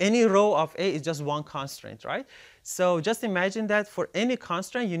any row of A is just one constraint, right? So just imagine that for any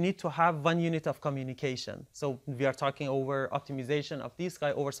constraint, you need to have one unit of communication. So we are talking over optimization of this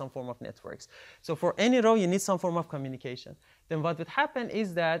guy over some form of networks. So for any row, you need some form of communication. Then what would happen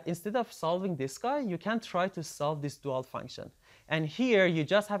is that instead of solving this guy, you can try to solve this dual function. And here, you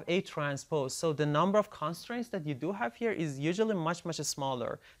just have A transpose. So the number of constraints that you do have here is usually much, much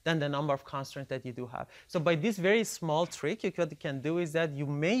smaller than the number of constraints that you do have. So by this very small trick, what you can do is that you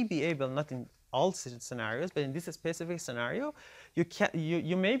may be able, not in all scenarios, but in this specific scenario,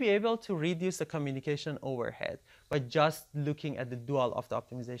 you may be able to reduce the communication overhead by just looking at the dual of the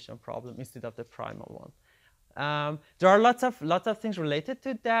optimization problem instead of the primal one. There are lots of things related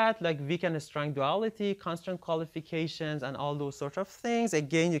to that, like weak and strong duality, constant qualifications, and all those sort of things.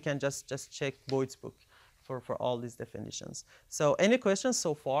 Again, you can just check Boyd's book for all these definitions. So any questions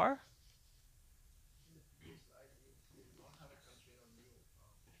so far?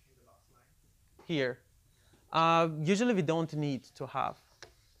 Here. Usually we don't need to have.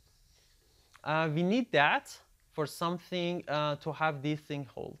 We need that for something to have these thing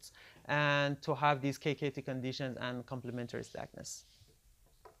holds and to have these KKT conditions and complementary slackness.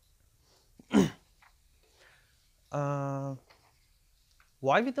 Why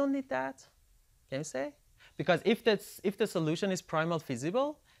we don't need that? Can you say? Because if the solution is primal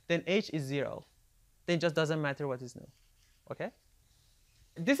feasible, then H is 0. Then it just doesn't matter what is new. Okay?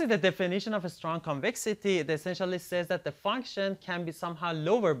 This is the definition of a strong convexity. It essentially says that the function can be somehow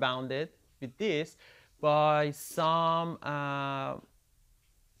lower bounded with this by some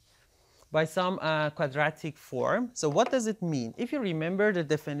quadratic form. So what does it mean? If you remember the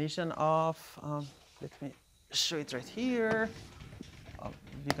definition of, let me show it right here. Oh,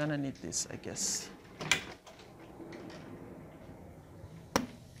 we're gonna need this, I guess.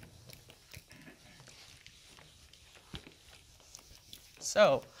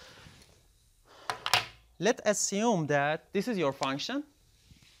 So let's assume that this is your function.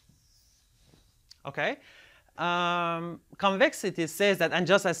 Okay. Convexity says that, and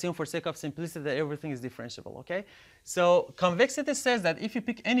just assume for sake of simplicity that everything is differentiable. Okay. So convexity says that if you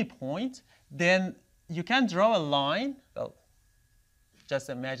pick any point, then you can draw a line. Well, just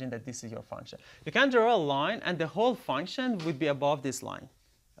imagine that this is your function. You can draw a line, and the whole function would be above this line.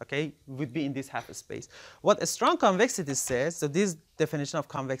 Okay, would be in this half space. What a strong convexity says, so this definition of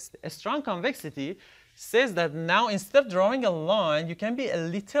convexity, a strong convexity says that now instead of drawing a line, you can be a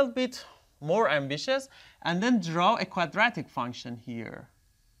little bit more ambitious and then draw a quadratic function here.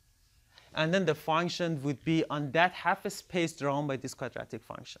 And then the function would be on that half space drawn by this quadratic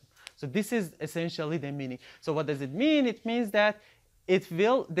function. So this is essentially the meaning. So what does it mean? It means that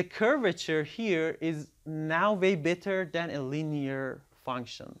the curvature here is now way better than a linear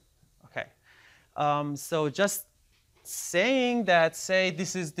function. Okay. So just saying that, say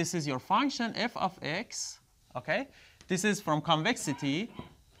this is your function f of x. Okay. This is from convexity.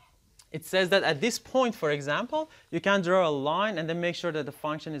 It says that at this point, for example, you can draw a line and then make sure that the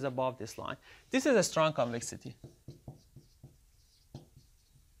function is above this line. This is a strong convexity.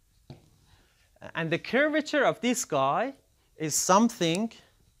 And the curvature of this guy is something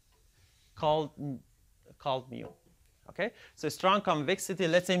called mu. Okay? So strong convexity,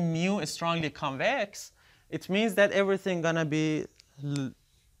 let's say mu is strongly convex, it means that everything gonna be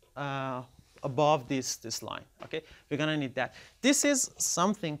above this line. Okay? We're gonna need that. This is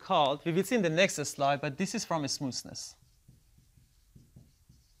something called, we will see in the next slide, but this is from a smoothness.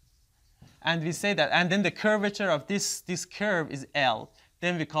 And we say that, and then the curvature of this curve is L.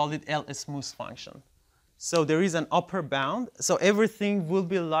 Then we call it L a smooth function. So there is an upper bound. So everything will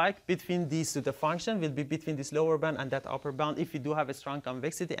be like between these two. The function will be between this lower bound and that upper bound if you do have a strong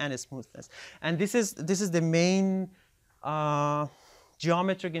convexity and a smoothness. And this is the main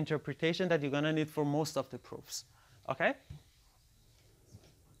geometric interpretation that you're going to need for most of the proofs. Okay?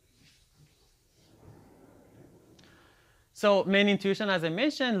 So main intuition, as I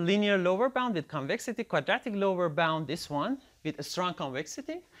mentioned, linear lower bound with convexity, quadratic lower bound, this one, with a strong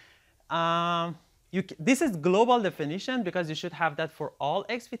convexity. This is global definition because you should have that for all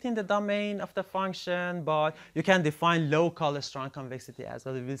x within the domain of the function, but you can define local strong convexity as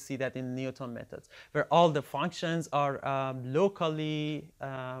well. We will see that in Newton methods, where all the functions are locally,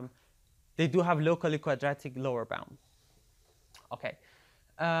 they do have locally quadratic lower bound. Okay.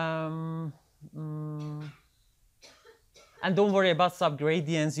 And don't worry about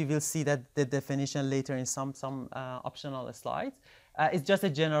subgradients. You will see that the definition later in some optional slides. It's just a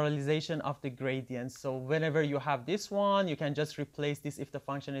generalization of the gradients. So whenever you have this one, you can just replace this. If the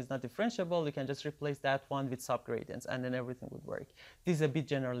function is not differentiable, you can just replace that one with subgradients, and then everything would work. This is a bit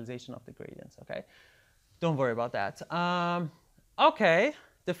generalization of the gradients, okay? Don't worry about that. Okay,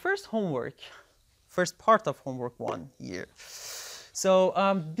 the first part of homework 1 here.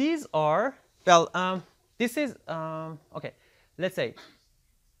 So these are, well, this is, okay, let's say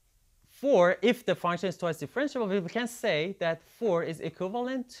 4, if the function is twice differentiable, we can say that 4 is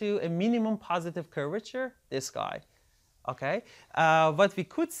equivalent to a minimum positive curvature, this guy, okay? What we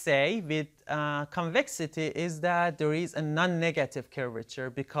could say with convexity is that there is a non-negative curvature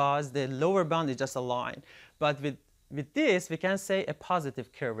because the lower bound is just a line. But with this, we can say a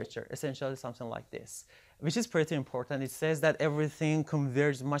positive curvature, essentially something like this, which is pretty important. It says that everything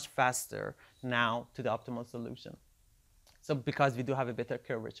converges much faster now to the optimal solution. So because we do have a better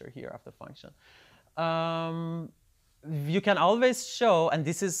curvature here of the function. You can always show, and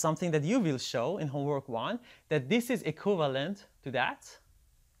this is something that you will show in homework 1, that this is equivalent to that,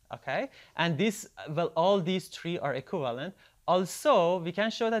 okay? And this, well, all these 3 are equivalent. Also, we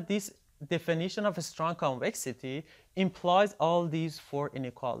can show that this definition of a strong convexity implies all these 4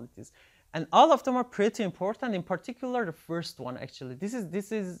 inequalities. And all of them are pretty important, in particular the first one, actually. This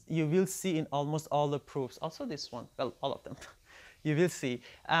is you will see in almost all the proofs. Also this one, well, all of them, you will see.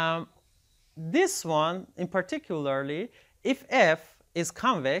 This one, in particularly, if f is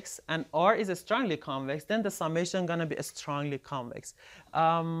convex and r is strongly convex, then the summation is going to be strongly convex.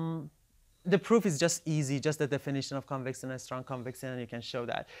 The proof is just easy, just the definition of convex and a strong convex, and you can show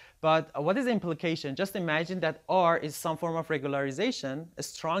that. But what is the implication? Just imagine that R is some form of regularization, a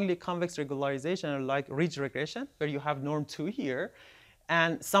strongly convex regularization, like ridge regression, where you have norm 2 here,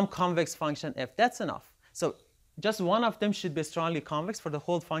 and some convex function f. That's enough. So just one of them should be strongly convex for the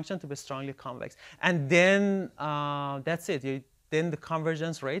whole function to be strongly convex. And then that's it. Then the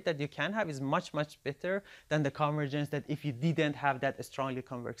convergence rate that you can have is much, much better than the convergence that if you didn't have that strongly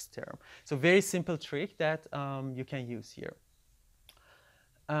convex term. So very simple trick that you can use here.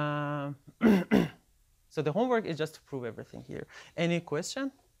 So the homework is just to prove everything here. Any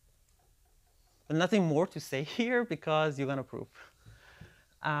question? But nothing more to say here because you're going to prove.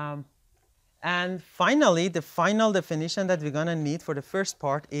 And finally, the final definition that we're going to need for the first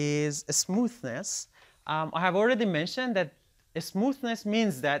part is a smoothness. I have already mentioned that a smoothness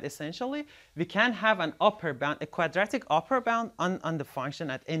means that essentially we can have an upper bound, a quadratic upper bound on the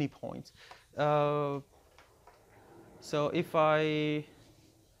function at any point. So if I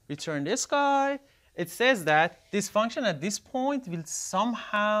return this guy, it says that this function at this point will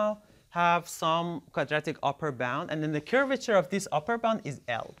somehow have some quadratic upper bound, and then the curvature of this upper bound is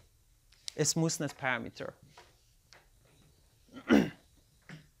L, a smoothness parameter.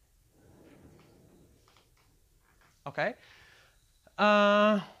 Okay.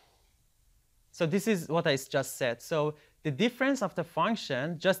 So this is what I just said. So the difference of the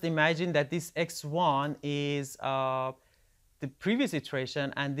function, just imagine that this x1 is the previous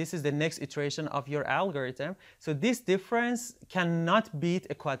iteration, and this is the next iteration of your algorithm. So this difference cannot beat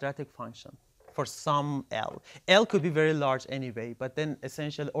a quadratic function for some L. L could be very large anyway, but then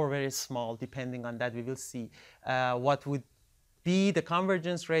essentially, or very small, depending on that. We will see what would be the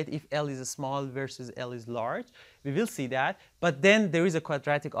convergence rate if L is small versus L is large. We will see that, but then there is a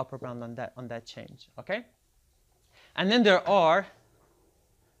quadratic upper bound on that change, okay? And then there are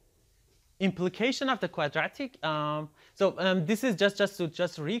implication of the quadratic. This is just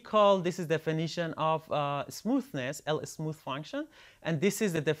to recall, this is definition of smoothness, L is smooth function, and this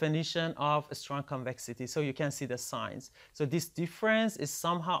is the definition of a strong convexity. So you can see the signs. So this difference is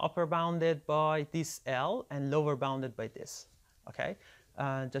somehow upper bounded by this L and lower bounded by this. Okay,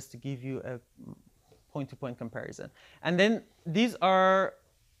 just to give you a point-to-point comparison. And then these are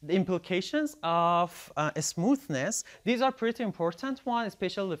the implications of a smoothness. These are pretty important one,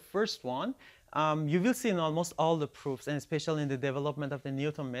 especially the first one. You will see in almost all the proofs, and especially in the development of the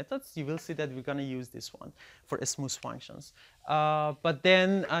Newton methods, you will see that we're going to use this one for smooth functions. But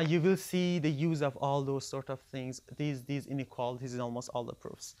then you will see the use of all those sort of things, these inequalities in almost all the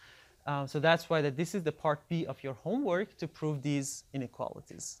proofs. So that's why this is the part B of your homework, to prove these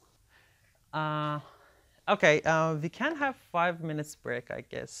inequalities. Okay, we can have 5 minutes break, I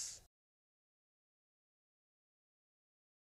guess.